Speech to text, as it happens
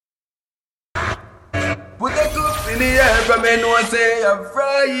Put the cups in the air from me know say a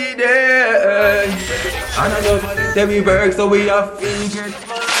Friday. And I know that we work so we have to get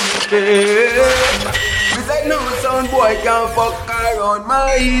money. We say no son boy can't fuck around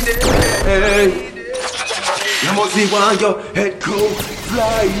my day. You must be one your head crew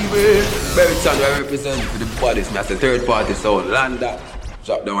fly away. Very sound I represent for the bodies. Me as the third party sound Landa.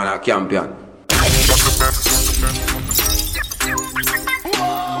 Drop down on our champion.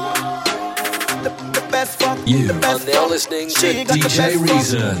 The best fuck, you the best are now listening to DJ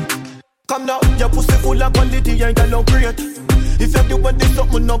Reason. Come now, your pussy full of quality, ain't got no great. If you do what this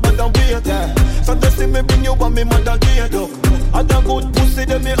something, no bother wait. So just see me bring you on me mother gate. Other good pussy,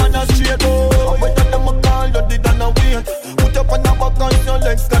 them me on a straight. When them a call, you did on a wait. Put up on a back and your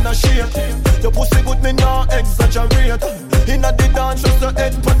legs gonna shake. Your pussy good, me nah exaggerate. Inna the dance, just the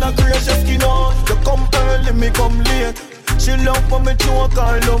head pon a grey, she skin on. You come early, me come late. She love for me choke,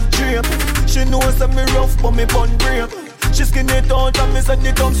 I love drape. She knows that me rough, but me bun break. She skin it out and me send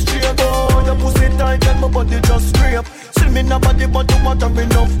it up straight. Oh, your pussy tight and my body just scrape. Slim in a body but you want have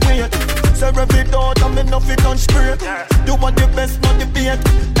enough weight. So rev it out and me nothing can spray. You want the best, not the bait.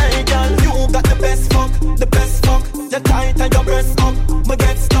 Hey girl, you got the best fuck, the best fuck. You tight and your breast up, me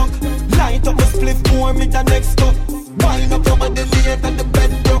get stuck. Light up my spliff, pour me the next cup. Wind up your body late and the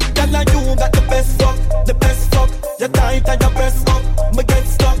bed broke. Girl, you got the best fuck, the best fuck. You tight and your breast up, me get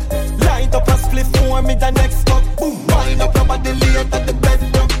stuck. Light up a spliff, pour me the next cup. Boom, wind up your body late and the bed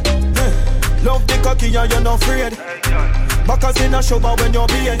broke. Love the cocky and you're not afraid. Backers in a shower when you're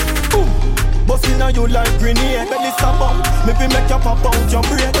being. Boom, busting on you like grenade. Belly stop up, maybe make you pop out your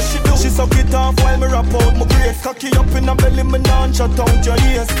brain. What she do? She suck it off while me rap out my grace. Cocky up in a belly, me non shut out your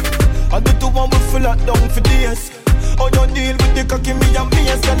ears. I do the one we full of down for days. Oh, you deal with the cocky, me and me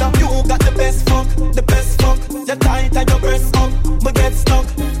as well. You got the best fuck, the best fuck. You tight and your breast up, me get stuck.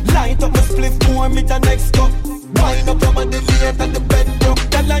 Light up my spliff, pour me the next cup. Wind up your body late and the bed broke.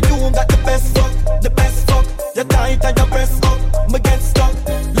 Tell her you got the best fuck, the best fuck. You tight and your breast up, me get stuck.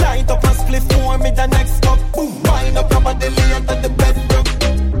 Light up a spliff, pour me the next cup. Boom, wind up your body late and the bed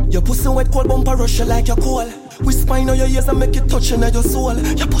broke. Your pussy wet, cold bumper rush you like your coal. We spine on your ears and make it touch in your soul.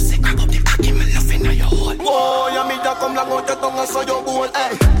 Your pussy grab up the cocky, me love in your hole. Oh, you meet that come like out your tongue and so you bowl.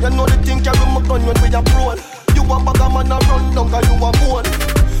 Hey, you know the thing carry my gun when we a roll. You a bag a man a run down cause you a bowl.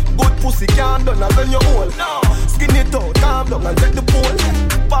 Good pussy can't done and then you hole. Skin it out, calm down and take the pole.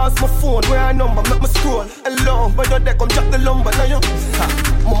 Pass my phone where I number, make me scroll. Hello, by your deck come drop the lumber now you.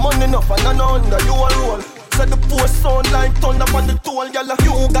 My money enough and I know under you a roll. So the post sound like thunder on the toll, y'all.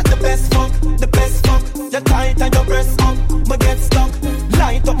 You got the best fuck, the best fuck. You tight and your breast up, me get stuck.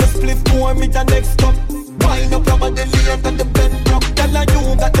 Light up my spliff, pour me the next cup. Wind up your body late and the bed broke. Y'all,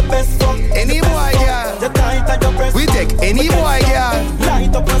 you got the best fuck. Any boy, girl. You tight and your breast. We take any boy, girl.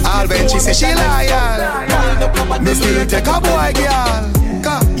 Light up my spliff. All when she say she loyal. Me still take a boy, girl.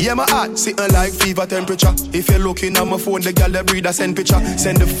 Yeah, my heart sitting like fever temperature. If you're looking at my phone, the girl that breed a send picture.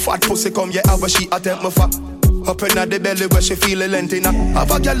 Send the fat pussy come, yeah, have a she attempt my fat. Up in the belly where she feel a length in her.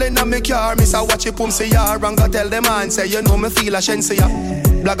 Have a girl in a me car, miss a watch it pum say ya. And go tell the man, say you know me feel a shense ya.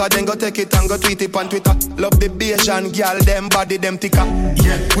 Blagger then go take it and go tweet it on Twitter. Love the Bayesian girl, them body, them thicker.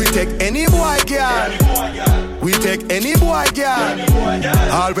 Yeah, we take any boy girl. We take any boy girl.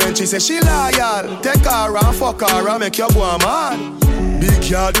 All when she say she loyal. Take her and fuck her and make you go mad.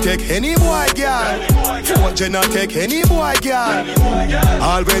 Big yard take any boy girl. Fortuna take any boy girl.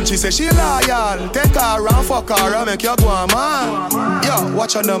 All when she say she loyal. Take her and fuck her and make you go man. Yo,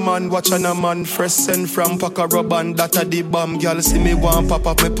 watch on a man, fresh send from Pacaraban. That a the bomb girl. See me one pop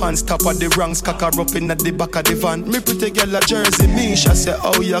up my pants, top of the ranks, cock her up in at the back of the van. Me pretty girl a Jersey, me she say,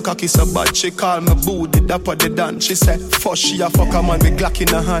 oh your cocky so bad. She call me booty, dap of the dance. She say, fuck she a fuck a man with Glock in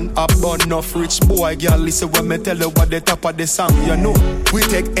her hand. Up on enough rich boy girl. Listen when me tell her what the top of the song, you know. We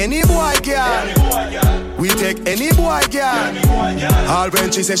take any boy girl. We take any boy girl. All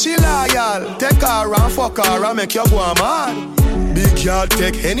when she say she loyal. Take her and fuck her and make you go mad. Big yard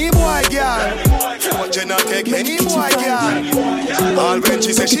take any boy girl. Fortuna take any boy girl. All when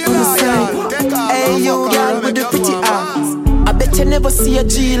she say she loyal. Take her and fuck her and make you go mad. I bet you never see a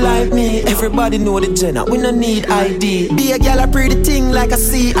G like me. Everybody know the Jenna, we no need ID. Be a gal a pretty thing like a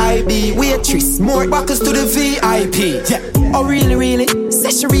CIB. Waitress, more buckles to the VIP. Yeah. Oh really,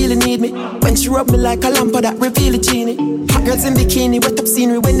 say she really need me. When she rub me like a lamp that reveal a genie. Hot girls in bikini, wet up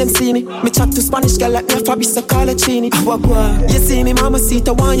scenery when them see me. Me chat to Spanish girl like me a Fabrice Colacini. You see me, mama see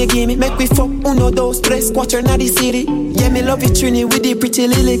the one you give me. Make we fuck uno, dos, tres, cuatro in the city. Yeah, me love you Trini with the pretty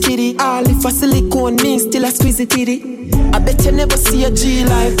little kitty. All if a silicone me still a squeeze it titty. I bet you never see a G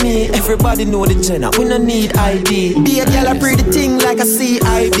like me. Everybody know the Jenna, we no need ID. Be a gal a pretty thing like a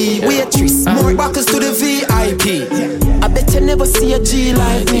CIB. We waitress. More bottles to the VIP. I bet you never see a G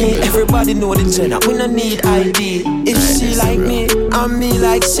like me. Everybody know the Jenna, we no need ID. If she like me, and me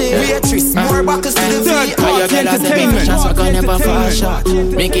like she. Waitress, more bottles to the VIP. Entertainment. Chance we can never fall short.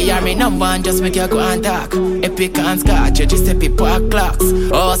 Make it hear me number and just make you go and talk. Epic and scotch, you just step in park clocks.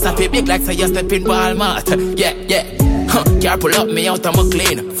 Oh, Safi big like say you step in Walmart. Yeah, yeah. Car pull up me out of my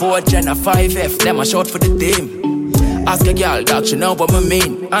clean. 4 Gen a 5F, them a short for the team. Ask a girl, dog, she know what I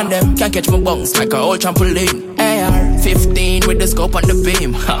mean. And them can't catch my bounce like a old trampoline. AR-15 with the scope on the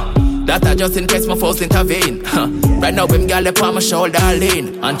beam. That I just in case my foes intervene. Right now, him girl up on my shoulder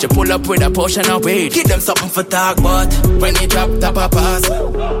lean. And she pull up with a potion of weed. Give them something for talk, but when he drop, top a pass.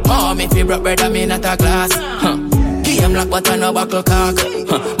 Oh, me feel broke bread, I mean not a glass. Game lock, but I no buckle cock.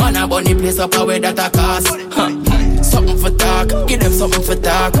 Man, I bunny place up away that a cost. Something for talk, give them something for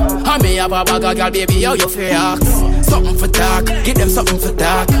talk. I me have a bag of girl, baby, how you feel ask? Something for talk, give them something for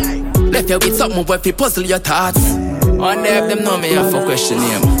talk. Left you with something where fi puzzle your thoughts. One day if them know me, I for question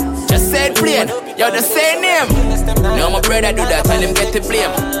him. Just say it plain, you're the same name. No, my brother do that and him get the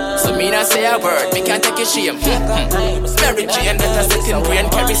blame. So me not say a word, me can't take a shame. Mary Jane that a set in brain,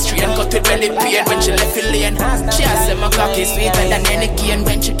 carry strain, cut with belly pain when she left the lane. She has said my cock is sweeter than any cane.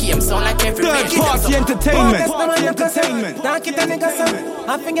 When she came, sound like every rain. Party entertainment. Don't keep a nigga son.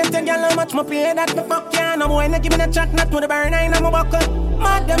 I forget the girl how much my pay that me fuck ya. No boy, no give me the chat, not to the burn, I know my buckle.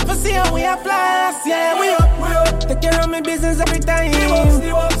 Mad them for see how we are flash, yeah, we up. Take care of my business every time.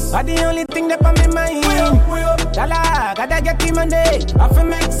 Are the only thing that on my mind. Dollar, gotta get him on day. I feel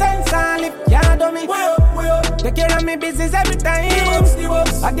make sense, and if you do me. Take care of my business every time.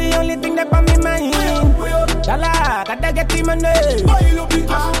 Are the only thing that on my mind. Dollar, gotta get him on day.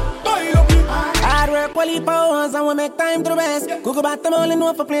 Hard work, quality powers, and we make time to the best. Google back them all in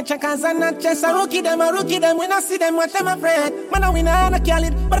one for play checkers and not chess. A rookie them, we not see them, what them afraid. Man, we not kill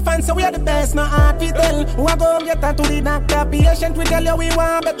it, but the fans say we are the best. No hard to tell. Who a go get that to the doctor? Patient, we tell you we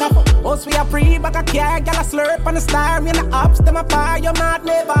want better. Us we are free, back a car, gal a slurp on the star. We in the ups, them a fire, you're not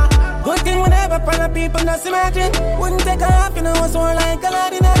never. Good thing we never find the people, just imagine. Wouldn't take off, you know, it's more like a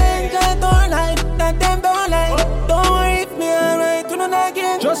lot in a range. I don't like, that them don't like. Don't worry if me alright, you know not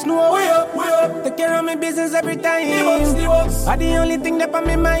again. Just know we up. Take care of my business every time. Are the only thing that on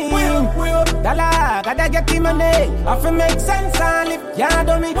my mind. Dollar, gotta get him on day. I feel make sense, and if you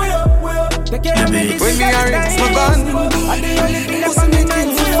do me. Take care of my business every time. Are the only thing that on my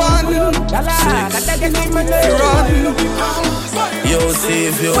mind. Dollar, gotta get him on day. Yo,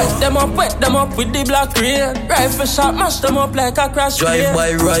 save yo. Wet them up with the black rain. Rifle shot, mash them up like a crash. Drive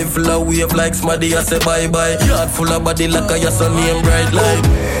by rifle, a wave like Smaddy, I say bye bye. Yard full of body like a yes on name bright light.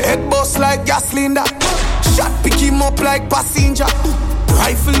 Head bust like gas cylinder. Shot pick him up like passenger.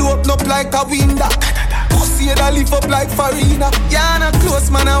 Rifle open up like a window. Pussy head a lift up like Farina. Yeah, no close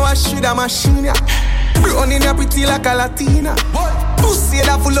man, I wash with a machine. Brown in a pretty like a Latina. Pussy head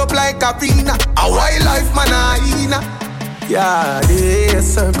a full up like a arena. A wildlife man a hyena. Yeah, they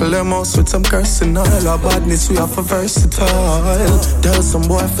circle them house with some cursing all our badness, we are for versatile. Tell some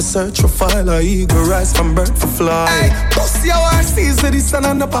boy for search for file. A eagle rise from bird for fly. Hey, pussy our seas with the sun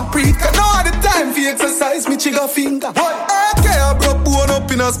and the paprika. Now all the time for exercise, me trigger finger. Okay, I broke bone up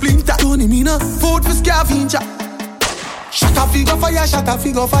in a splinter. Tony Mina, food for scavenger. Shut a figure fire, shut a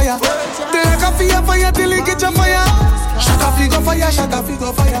figure fire. Take a fire till it get your fire. Shut a figure fire, shut a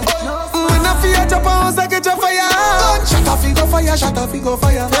figure fire. When I feel your house, I get your fire. Shut a figure fire, shut a figure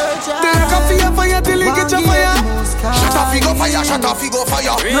fire. Take a fire till it get your fire. Shut a figure fire, shut a figure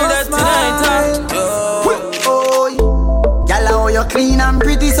fire. Real that tonight, Oh, y'all how you clean and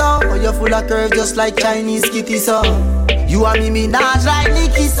pretty so. Oh, you full of curve just like Chinese kitty so. You and me not like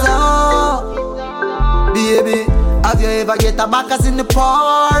Nicky so. Baby, have you ever get a backers in the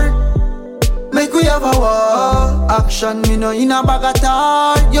park? Make we have a war. Action, me no in a bag at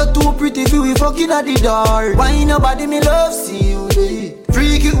all. You're too pretty for we fucking at the door. Why nobody me love, see you there.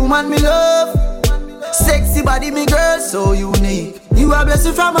 Freaky woman me love. Sexy body me girl, so unique. You are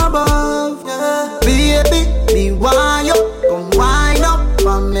blessed from above, yeah. Baby, me want you, come wind up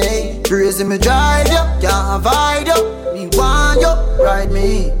for me. Crazy me drive you, can't avoid you. Me want you, ride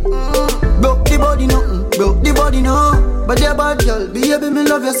me. Broke the body nothing, broke the body no. But your bad girl, baby, me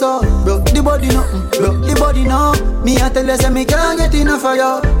love you so. Broke the body nothing, broke the body no. Me I tell you say me can't get enough of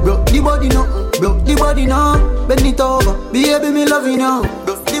you. Broke the body nothing, broke the body no. Bend it over, baby, me love you now.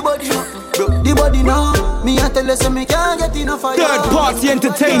 Broke the body nothing, broke the body no. Me I tell you say me can't get enough of you. Third party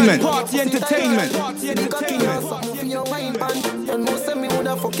entertainment. Party entertainment. Party entertainment.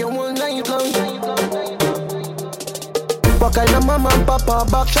 Back What kind of mama and papa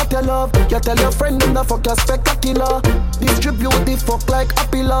back shot your love? You tell your friend them the fuck you spectacular. Distribute the fuck like a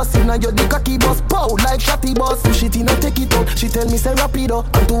pillar. See now you the cocky boss, pow like shotty boss. Push it in and take it out. She tell me say rapido.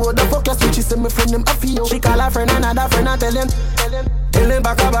 And to what the fuck you switch, she say me friend them a feel. She call her friend another friend and tell him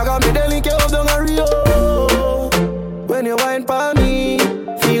back up me, they link you up down a Rio. When you wine for me,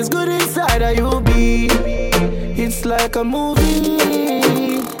 feels good inside of you be. It's like a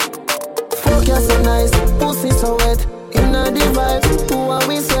movie. Fuck you so nice, pussy so wet. In a device, who are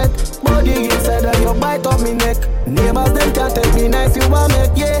we sweat? Body inside of your bite of me neck. Neighbors them can't take me nice, you want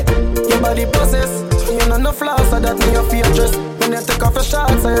make, yeah. Your body process, you know no flaws, so that me your fear dress. When you take off your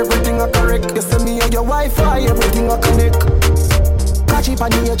shots, so everything are correct. You see me and your Wi-Fi, everything are connect. Catch it on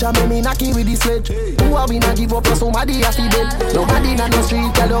the edge and make me knocky with the sledge. Who are we not give up for somebody a feed it? Nobody in the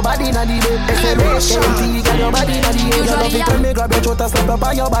street, girl, nobody in the bed. SMS, KMT, girl, nobody in the edge. You love it when me grab your throat and slap up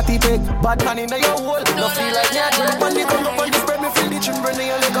on your body peg. Bad man in your hole, no feel like me. I jump on the come up on the spread, me feel the chin burning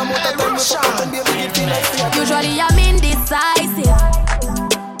your leg. I'm out of time, me fuck up and baby, it feel like fear. Usually I'm indecisive,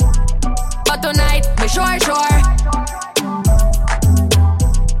 but tonight, me sure.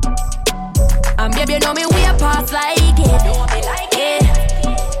 And baby, you know me way past like it.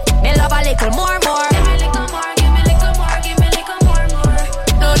 Me love a little more. Give me little more.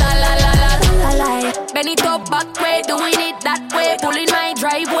 No la. Bend it up back way, doing it that way. Pulling my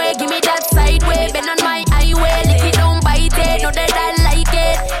driveway, give me that side way. Bend on my highway, lick it, don't bite it. Know that I like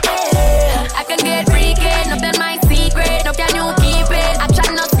it. Yeah. I can get freaky, nothing my secret. No can you keep it?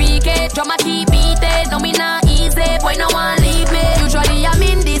 Action not speak it. Drama keep beating. No me not easy, boy no one leave me. Usually I'm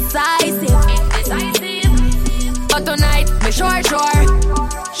indecisive. But tonight, me sure.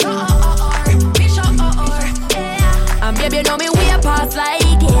 And baby, you know me way past like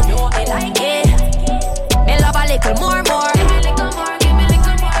it. Me love a little more. Give me little more.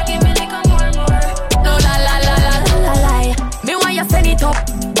 No la. Me want you send it up,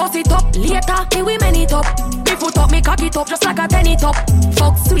 bust it up. Later, me we man it up. Me foot up, me cock it up just like a penny top.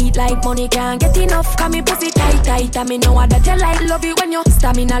 Fuck sweet like money can't get enough. Cause me pussy tight. And me know what that you like. Love it when you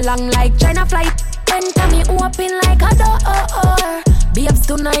stamina long like China flight. Enter me open like a door. Babes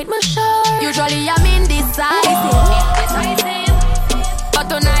tonight, me sure. Usually I'm indecisive. But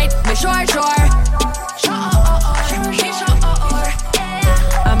tonight, me sure.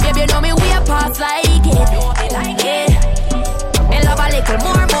 And baby, you know me way past like it. Me love a little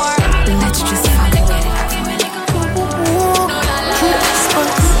more. Let's just fuck it.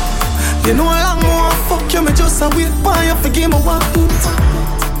 You know I like more. Fuck you, me just a wait for you. Forgive me one.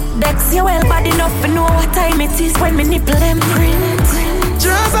 Dex, you well bad enough to know what time it is when me nipple them print.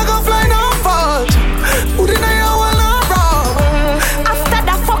 Just I go fly no fall. Who did I wanna rob? After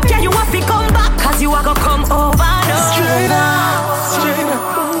that fuck yeah, you have to come back. Cause you are gonna come over now. Straight up.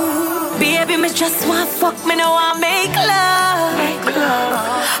 Baby, me just want fuck, me no want make love.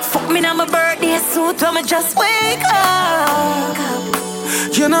 Fuck me now my birthday suit when me just wake up.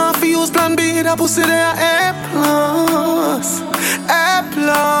 You know if you use plan B, that pussy there A+.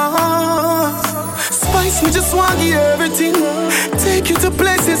 Spice, me just want you everything. Take you to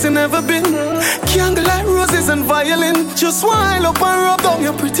places you never been. Candlelight roses and violin. Just wind up and rub down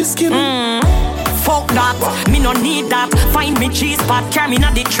your pretty skin. Fuck that, me no need that. Find me cheese pot, carry me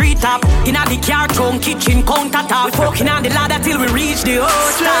na the tree top. Inna the car trunk, kitchen countertop. We fucking on the ladder till we reach the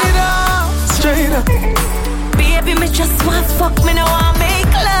house. Straight up. Baby, me just want fuck, me no want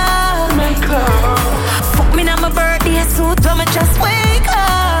make love. Fuck me now my birthday suit when me just wake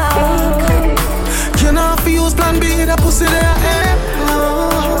up. You know if you use plan B, that pussy there A+.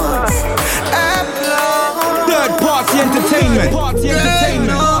 Third party entertainment.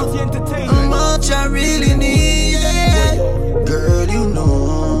 How much I really need it. Girl, you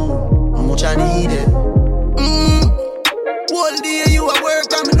know how much I need it. All day you at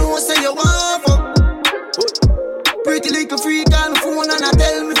work and me know say you want fuck. Pretty little freak on the phone and I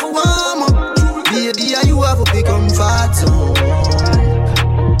tell me for warm up. Baby, you have a become fat zone.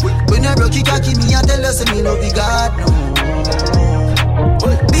 When I broke you cocky me, I tell you say me love you God no.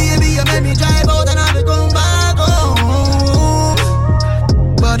 Baby, you make me drive out and I come back home.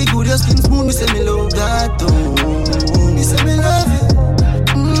 Body good, your skin smooth, me say me love that too. Me say me love it.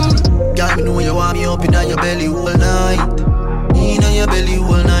 Girl, me know you want me up in your belly all night. In your belly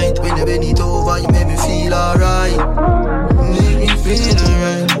all night. When you bend it over, you make me feel alright. Make me feel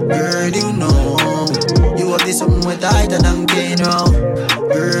alright. Girl, you know you have this something way tighter than cane now.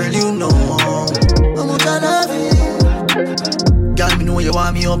 Girl, you know how much I love you. Girl, me know you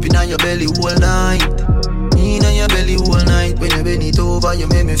want me up in your belly all night. In your belly all night. When you bend it over, you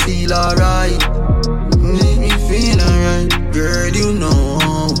make me feel alright. Make me feel alright. Girl, you know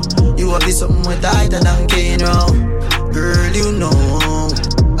you have this something way tighter than cane now. Girl, you know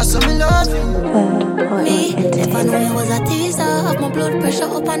I saw me love you. Me, if I know you was a teaser, have my blood pressure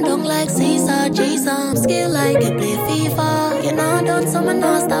up and down like Caesar. Jesus, skill like you play FIFA. You know I done some and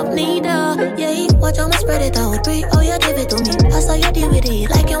not stop neither. Yeah, watch how I spread it out. Pray, oh you give it to me. I saw you deal with it,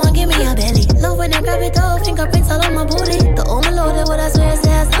 like you want give me a belly. Love when you grab it up, fingerprints all on my booty. The only load that what I swear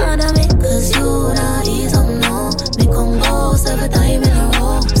says under me. Cause you not ease up now. Me come boss every time in a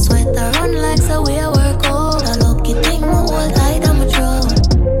row. Sweat I run like so we work out. A lucky thing, my whole tight on my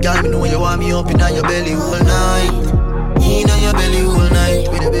throat. Girl, me know you want me up in your belly all night. In your belly all night.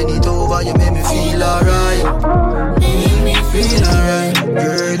 With a bend it over, you make me feel alright. Make me feel alright.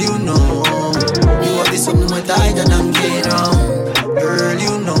 Girl, you know you want this something more tighter than get around. Girl,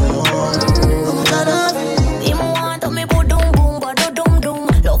 you know I'm gonna be more want to me boom boom, but do dum.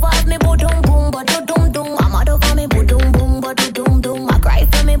 Love of me boom boom, but do dum. I'm out of me boom boom, but do dum. I cry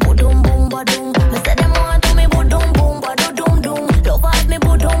for me boom boom, but dum. Me say them want to me boom boom, but do dum. Love of me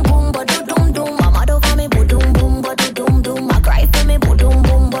boom boom, but do dum. I'm out of me boom boom, but do dum. I cry for me boom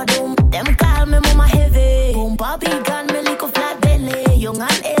boom, but dum. Them call me mama heavy. Boom, Bobby gun me like a flat belly. Young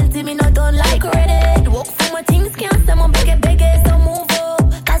and healthy, me not done like ready. Walk for my things, can't say my beg. So move up,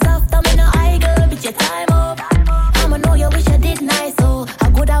 cause after me no eye girl, bitch your time up. I'ma know you wish you did nice, so I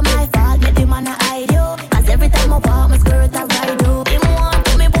good at my fault, make the man a hide you. Cause every time I walk, my skirt I ride up. Him want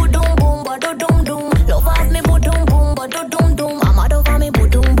to me boom boom, but do dum. Love of me boom boom, but do dum. I'm out of me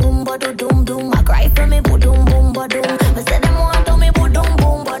boom boom, but do dum. I cry for me boom boom, but dum. Me say them want to me boom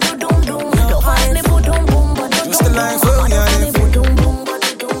boom, but do dum. Love of me boom boom, but do dum. I'm out of me boom boom, but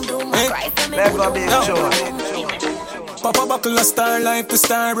do dum. I cry for me boom boom. Papa buckle a star life to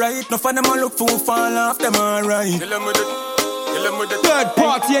star right. No for them all look for fall off them alright. Third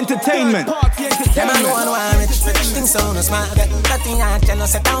party entertainment. Them alone want rich things so no smart. Nothing I tell no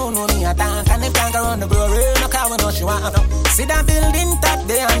sit down with me attack. And if can't go around the glory, no car we know she want. See that building top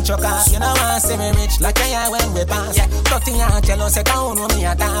there and chuck off. You know I see me rich like I when we pass. Nothing I tell no sit down with me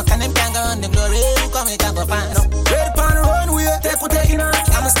attack. And if can't go around the glory, come we can go fast. Red upon the runway, taking off.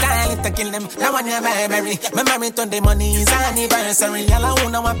 I'm a style to kill them. Now when you're married, my married to the money is anniversary. All I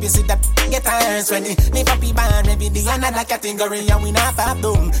wanna want is that get her hands ready. Me papi band, maybe the another category. And we not pop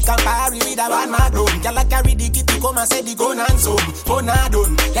down. Compare with a one man room. Y'all carry the kitty, come and say the gun and zoom. Oh, not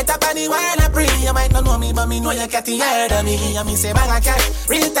done. Let up on the while I pray. You might not know me, but me know you catty heard of me. And me say bag of cash.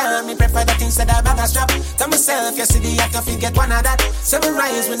 Real time, me prefer that instead of bag of strap. Tell myself, you see the act of get one of that. Seven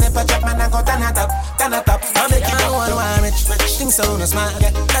rise, we never drop, man, I go turn it up. I'll make it go on one rich. Things so no smart.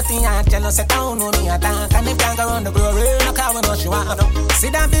 Nothing I tell us, sit down with me attack. And if can't go around the glory, no car we know she want.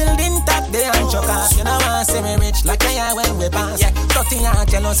 See that building top there and chuck off. You know I say me rich like I when we pass. Nothing I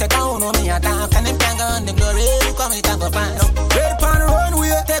tell us, sit down with me attack. And if can't go around the glory, come it and go fast. Red upon the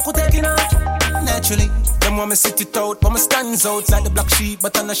runway, taking off. Naturally, them want me sit it out, but me stands outside the black sheep.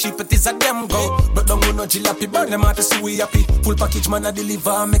 But on the sheep it is a them go. But don't go no jalopy, burn them out to see we happy. Full package man I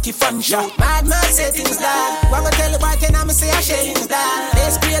deliver, make it fun show. Mad man say things that. What I tell you about can I say I share things that.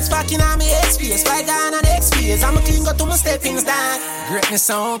 This space fucking on me XPS, fight down on XPS. I'm a king go to my steppings down. Greatness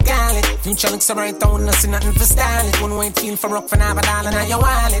so gallant. Future looks so bright, don't see nothing for style. It won't wait feel from rock for $1 and your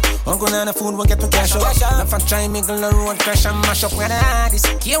wallet. I'm going on the food, we'll get to cash out. If I try mingle the road, crash and mash up where the hardest.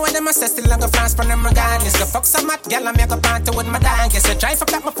 Here when them I say still long a France for them regardless. The fuck's a mad girl, I make a party with my dog. Yes, I try for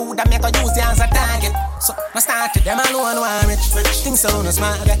cut my food, I make a use the as a target. So, I started them alone, want rich. Things so no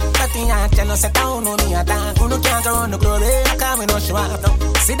smart. Nothing I tell no sit down with me attack. Who no can't go on the glory, I can't we know she want.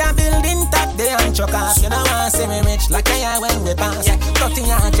 See that building top there and chuck off. You know I see me rich like I when we pass. Nothing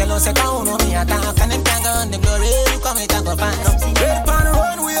I tell no sit down with me attack. And if can't go on the glory, come it and go fast. Red upon the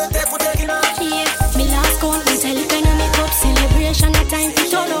runway, taking off. Yeah, me last call, me tell it when I make up. Celebration, a time to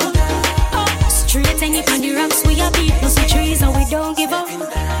turn up. Straight and on the rocks we a beat. No see trees and we don't give up.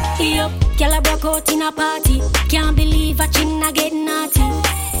 Yup, girl a broke out in a party. Can't believe a chin a get naughty.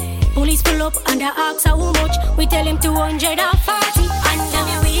 Police pull up and they ask how much. We tell him 240. And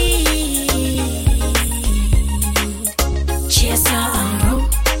then we chase and roll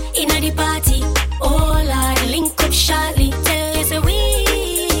in a the party. Oh Lord, link up shortly. Tell us we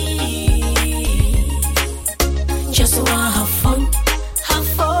just wanna have fun.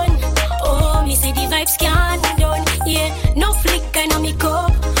 Oh, me say the vibes can't be done. Yeah, no flick and on me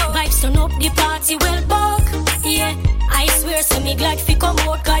cup. Vibes turn up the party well buck. Yeah, I swear so me glad fi come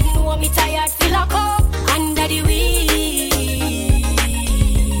out. God know me tired fi lock up. Under the weed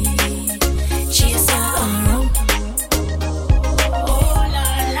chase around. Oh la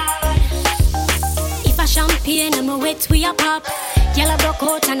la. If a champagne I'm a wet we a pop. Girl, I broke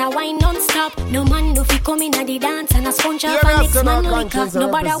out and I wine non-stop. No man no fi come in at the dance and a sponge up and next man no wake up. No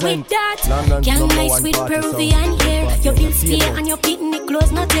bother with that. Girl, nice with Peruvian hair. Your bills stay and your picnic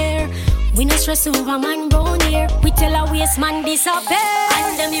clothes not there. We no stress over man round here. We tell our waist man disappear.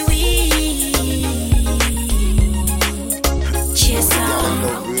 And then we chase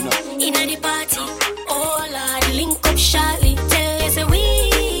out inna the party. Oh Lord, link up shortly. Tell us we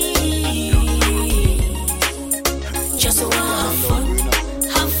just want have fun,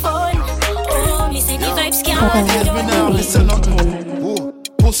 have fun. Oh, me say the vibes can't listen up.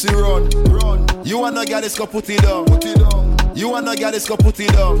 Pussy run. You wanna get this, go put it down. You wanna get this, go put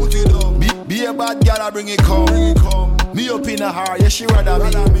it down. Be a bad girl, I bring it come. Me up in her heart, yeah, she rather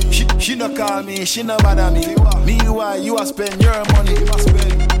me. She no call me, she no bother me. Meanwhile, you a spend your money.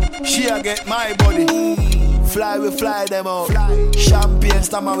 She a get my body. Fly, we fly them out. Champagne,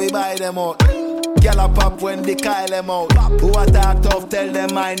 stammer, we buy them out. Girl a pop when they call them out. Who a talk tough, tell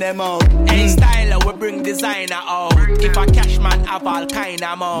them mind them out. Hey styler, we bring designer out. If a cash man have all kind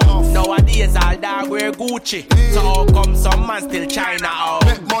of mouth. Nowadays all dog wear Gucci. So how come some man still China out?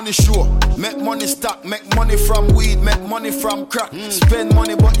 Make money sure, make money stack. Make money from weed, make money from crack. Spend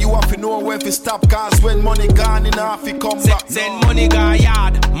money but you have to know when to stop. Cause when money gone in half it come back. Send money go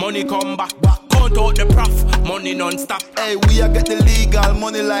yard, money come back. Count out the prof, money non-stop. Hey, we a get the legal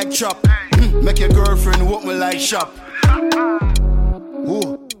money like chop. Make your girlfriend walk me like shop.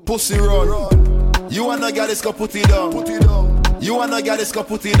 Ooh, pussy run. You wanna get this, go put it down. You wanna get this, go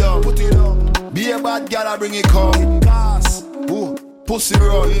put it down. Be a bad girl, I bring it come. Ooh, pussy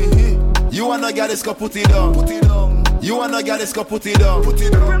run. You wanna get this, go put it down. You wanna get this, go put it down.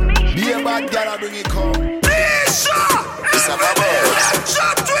 Be a bad girl, I bring it come. It's a bubbles.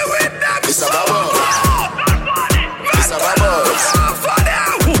 It's a bubbles. It's a bubbles.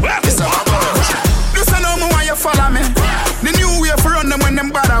 It's a bubbles. Listen on me why you follow me. The new way for run them when them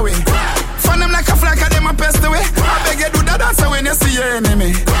bad away. Fun them like a flag, them a pest away. I beg you do that dance when you see your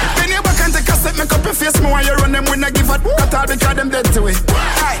enemy. Then you back and take a step, make up your face. Me why you run them when I give a at all because them dead to it.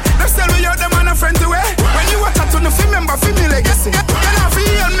 Aye, them still we out them and a friend to it. When you watch out on the film, remember for me legacy. You know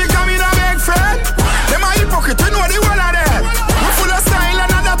feel me coming a big friend. Them a hypocrite, we know the one of them. We full of style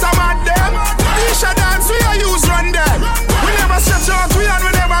and that I'm at them. These a dance we a use run them. We never stretch out, we and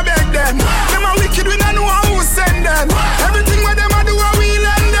we never beg them. Them a wicked, we don't know who send them. Everything where them a do, we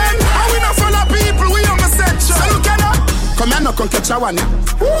lend them. And we not follow people, we on the section. So look at that. Come here, no come catch a one.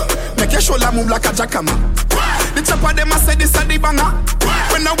 Make your shoulder move like a jackhammer. The chopper them a say this a the banger.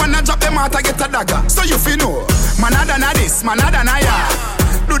 When no one a drop them out, I get a dagger. So you feel know, man a than a this, man a than a ya.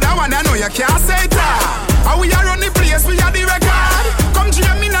 Do that one, I know you can't say it. And we are on the place, we are the record. Come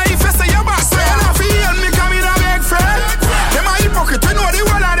dream me now if you say your boss. So you not feel me coming a big friend. Them a hypocrite, we know the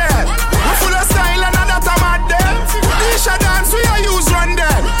one of them. We full of style and that I'm at them. These a dance, we are use run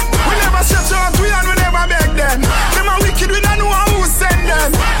them. We never stretch out, we and we never beg them. Them a wicked, we don't know who send them.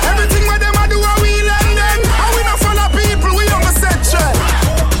 Everything where them a do, we lend them. And we not follow people, we on the section.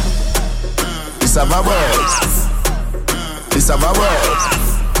 It's a bubbles. It's a bubbles.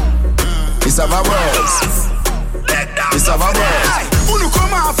 It's a bubbles. It's a bubbles. Who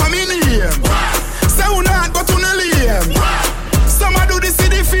come off of me name? Say who not go to the lame. Some a do the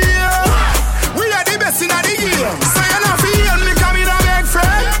city fear. We are the best in the game. So you not feel me coming a big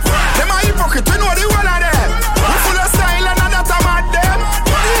friend. Them a hypocrite, we know the one of them. We full of style and that I'm at them.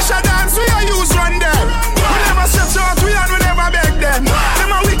 These a dance, we a use run them. We never stretch out, we and we never beg them.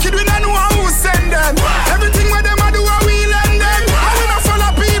 Them a wicked, we don't know who send them. Everything where them a do, we lend them. And we not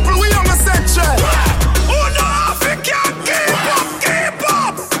follow people, we on the section. Oh no, we can't keep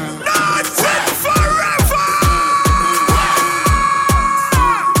up. Nothing forever.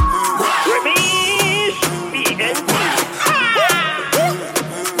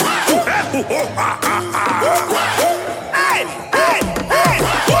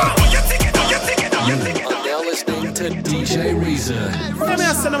 You're listening to DJ Reason.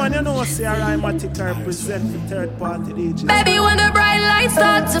 You know, say Aromatic represent the third party DJ. Baby, when the bright lights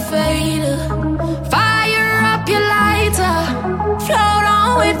start to fade, fire up your lighter, float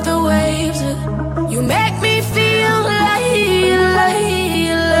on with the waves. You make me feel light.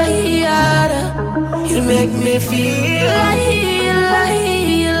 You make me feel light.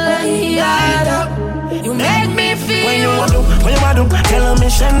 You make me feel. When you want to tell a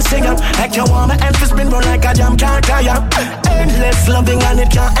mission singer like you want my emphasis spin run like a jam can't tire. Endless loving and it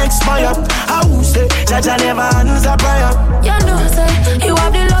can't expire. I will say Jaja never answer prayer. You know say you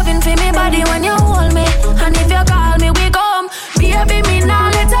have the loving for me body when you hold me, and if you call me we come. Baby me now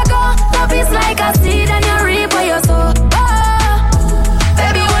let her go. Love is like a seed and you reap what you sow.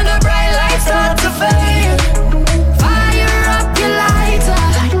 Baby when the bright lights start to fade, fire up your life.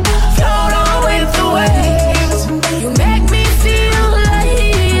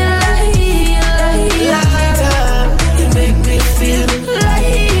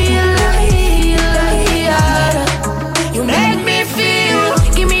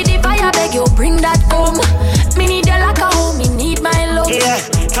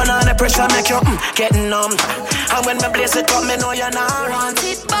 pressure make you get numb. And when me place it up, me know you're not want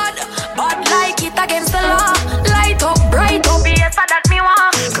it bad, but like it against the law. Light up, bright up, yes, that me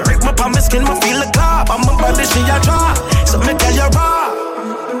want. Correct my palm, my skin, my feel the clap. I'm a body, she a draw. So me tell you raw.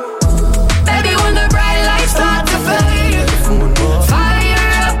 Baby, when the bright lights start to fade,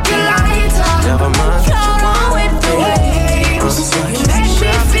 fire up your lighter. Never mind. Float on with the waves. You make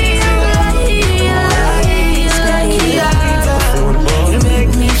me feel like. You make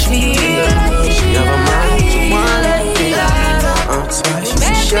me feel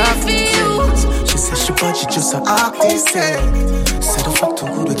She said she want you just an artist. Said the fuck too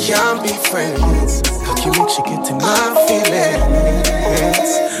good, we can't be friends. How can you make she get in my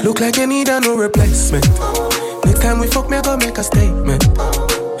feelings? Look like you need a new replacement. Next time we fuck, me I gonna make a statement.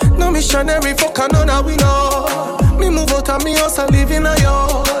 No missionary fuck, I know that we know. Me move out of me house and live in a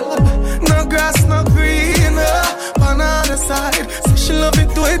yard. No grass, no green, on the other side. Say she love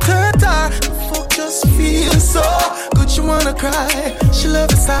it, do it her time. Fuck just feel so good, she wanna cry. She love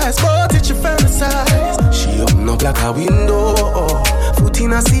the size, but it's your fantasize. She open up like a window, foot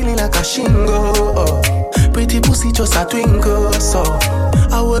in a ceiling like a shingle. Pretty pussy just a twinkle, so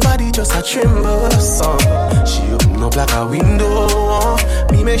our body just a tremble, so she open up like a window.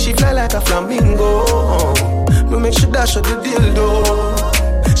 Me make she fly like a flamingo. Me make she dash out the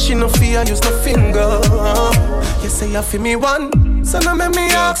dildo. She no fear, use no finger. You say you feel me one, so now make me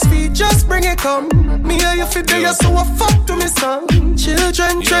ask feet, just bring it come. Me hear you fit there, so I fuck to me son.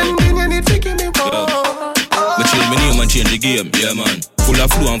 Children trending, you need to give me one. Me change my name and change the game, yeah man. Full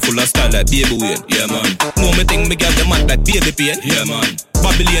of flow and full of style like baby Wayne, yeah man. Know me think me get the mat like baby pain, yeah man.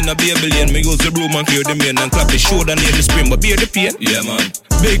 Babylon a Babylon, me use the broom and clear the main and clap the shoulder near the spring, but bear the pain, yeah man.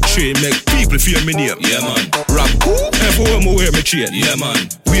 Big tree make people fear me name, yeah man. Rap cool, everywhere me wear me chain, yeah man.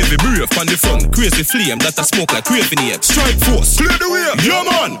 Wavy brave on the front, crazy flame that a smoke like craving here. Strike force, clear the way, yeah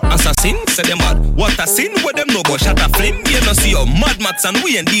man. Assassin, say them mad. What a sin, what them know about shut a flame. You know see how mad mats and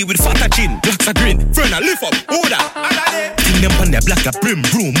we and deal with fatter chin. Blacks a grin, friend a lift up, order. Think them on their black a brim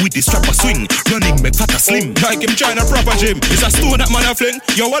broom with the strap a swing. Running make fatter slim, like him trying a proper gym. It's a stone that man a fling,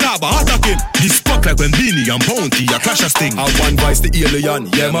 yo what up, attack him. This fuck like when Beanie and Bounty a clash a sting. I one vice the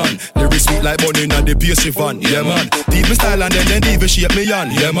alien, yeah man. Lyrics sweet like bunny and the PSC van, yeah man. Deep me style and then even shape me on,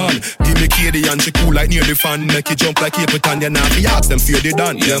 yeah man. Give me KD and she cool like near the fan. Make it jump like Capitan, yeah now fi ask them fear they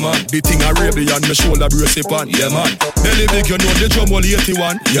done, yeah man. The thing a rebel and me shoulder brace it on, yeah man. Belly big you know the drum all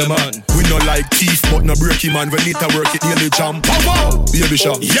 81, yeah man. We no like teeth but no breaky man. When it a work it nearly jam, pow baby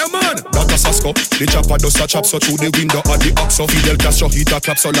shot, yeah man. That a Sasko, the chopper does a chop so through the window of the oxo. Fidel Castro hit a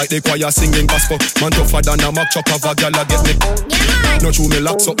clap so like the choir singing gospel. Man tougher than a Mac chop of a gal a get me. No true me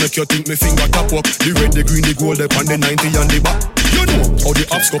locks up, make you think me finger tap up. The red, the green, the gold, the pan, the 90 and the back. You know how the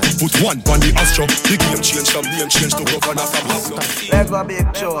apps go, put one on the Astro. The game change from name change to governor from Pablo. Let's go big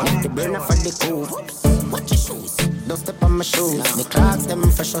show. The burner for the cool. Watch your shoes. Don't step on my shoes. The clocks them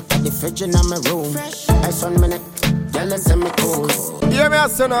fresh out of the fridge in my room. Ice 1 minute, y'all send me cool. Hear me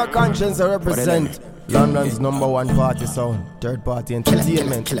as son of conscience I represent London's #1 party sound, third party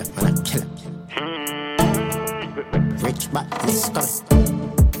entertainment. Kill it, man, kill it. Rich badness coming.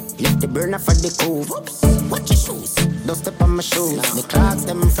 Lift the burner for the cool. Watch your shoes. Don't step on my shoes. The clocks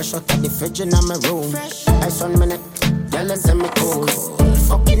them fresh out of the fridge in my room. Ice 1 minute, y'all send me cool.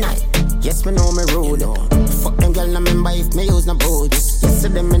 Fucking night, yes me know me rude. Fuck them girl, I remember if me use no boots. Yes,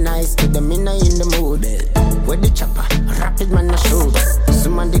 them me nice, to them in the mood. With the chopper, rapid man a shoot.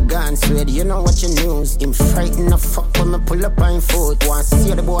 Some of the guns swear, you know what you news. Him frightened the fuck when me pull up on foot. Want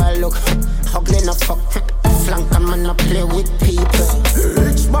see the boy look, ugly no fuck. Flank and man a play with people.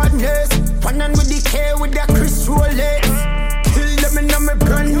 Rich badness, one and with the K with the Chris Rolex. Kill them in my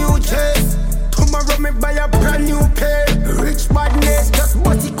brand new chest. Tomorrow me buy a brand new pair. Rich badness, just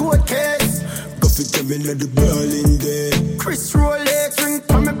bust the court case. Go fit them in the Berlin day. Chris Rolex, ring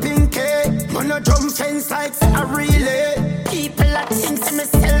from a pinky. Man a drum fence like a relay. People a think to me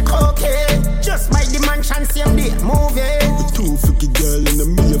sell cocaine. Just buy the mansion, same day, movie. The two freaky girl in the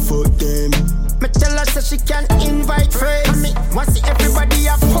mirror for them. Me tell her so she can invite friends. Me want see everybody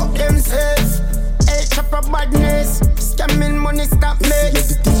a fuck themselves. Hey, chop up badness. Scamming money stop me. Get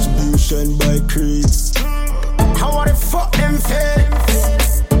the distribution by Chris. How are the fuck them feel?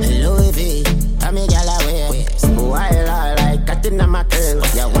 Louis V, I'm a gal away. While I like cutting on my tail.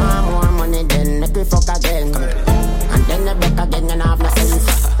 You want more money then make me fuck again. And then I back again and I have no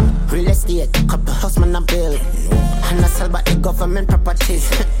sense. Real estate, couple house man a bill. And I sell by the government properties.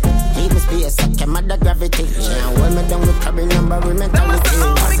 Even space, I came out the gravity. Yeah, when me down with cabin number, we mentality.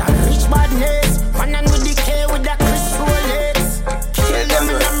 Cause I rich badness, one and with the K with the Chris Rolex. Kill them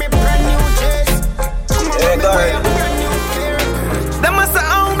in my brand new chest. Come on, me buy a brand new pair. Them must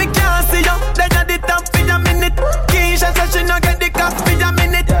have owned me can't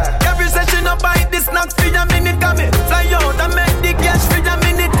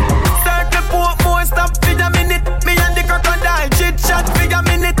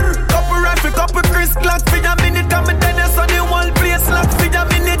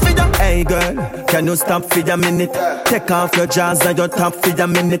can you stop for a minute? Take off your jaws and your top for a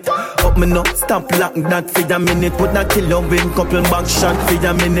minute. Up me no, stop lock that for a minute. Would not kill you win couple back shot for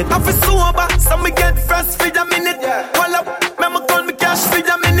a minute. I feel sober, so me get fresh for a minute. Call up, me call me cash for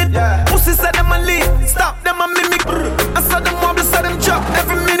a minute. Pussy said them a lead, stop them a mimic. I saw them wobble, saw them drop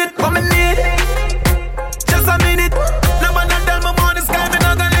every minute. What me need, just a minute. Now man I tell me more the sky, me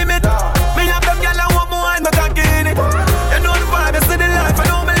not gonna limit. Me have them gyal I want more and me can't get it. You know the vibe, you see the life, I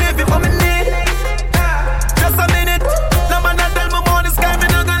don't believe it. What me need, just a minute. Now man I tell me more the sky, me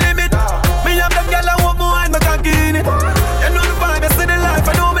not gonna limit. Me have them gyal I want more and me can't get it. You know the vibe, you see the life,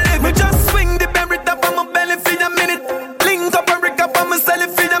 I don't believe it. Me just swing the berry top on my belly for a minute. Link up and rig up and me sell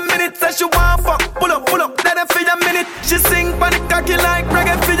it for a minute. Say she want fuck, pull up, let her for a minute. She sing for the cocky like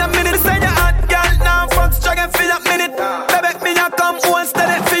reggae for a minute. Say you hot girl, now fuck struggling for a minute. Baby, me a come home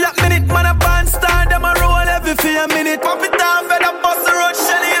steady for a minute. Man a band star, them a roll every for a minute. Pop it down, fed up, bust the road,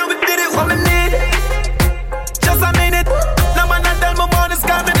 Shelly, and we did it. What me need, just a minute. Now man a tell me more the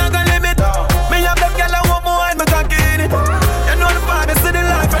sky, me not gonna limit. Me have them girl I want more and me can't get it. You know the vibe, you see the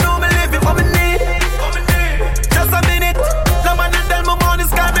life, I don't believe it. What me need, just a minute. Now man a tell me more the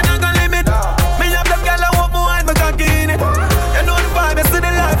sky, me not gonna limit. Me have them girl I want more and me can't get it. You know the vibe, you see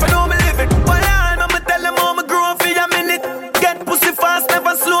the life, I don't believe it. Why I'ma tell them how me grow for a minute. Get pussy fast,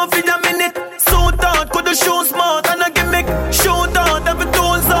 never slow for a minute. Suit out, could the show smart and a gimmick. Shoot out, every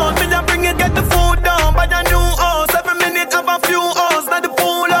tools out. Me a bring it, get the food down. Buy a new house, every minute have a few hours. Now the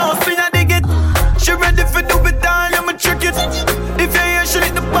pool house, me a dig it. She ready for do it down, I'ma trick it. If you hear she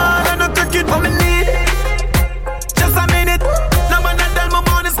hit the ball and a cricket. What me need, just a minute. Now man I tell me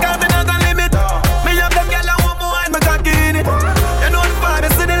more the sky, me not gonna limit. Me have them gyal I want more and me can't get it. You know the vibe,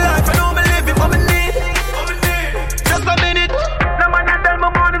 you see the life, I don't believe it. What me need, just a minute. Now man I tell me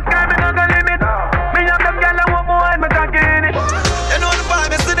more the sky, me not gonna limit. Me have them gyal I want more and me can't get it. You know the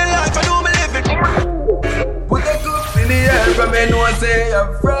vibe, you see the life, I don't believe it. Put the cups in the air from me know say a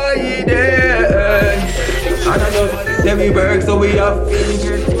Friday. And I know that we work so we have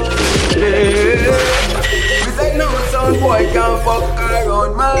fingers. We say no son boy can't fuck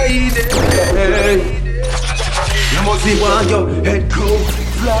around my day. You must be one your head crew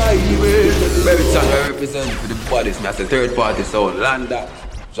fly away. Very song I represent for the bodies, me as a third party sound. Land that,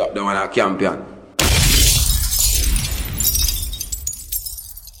 drop down on a champion.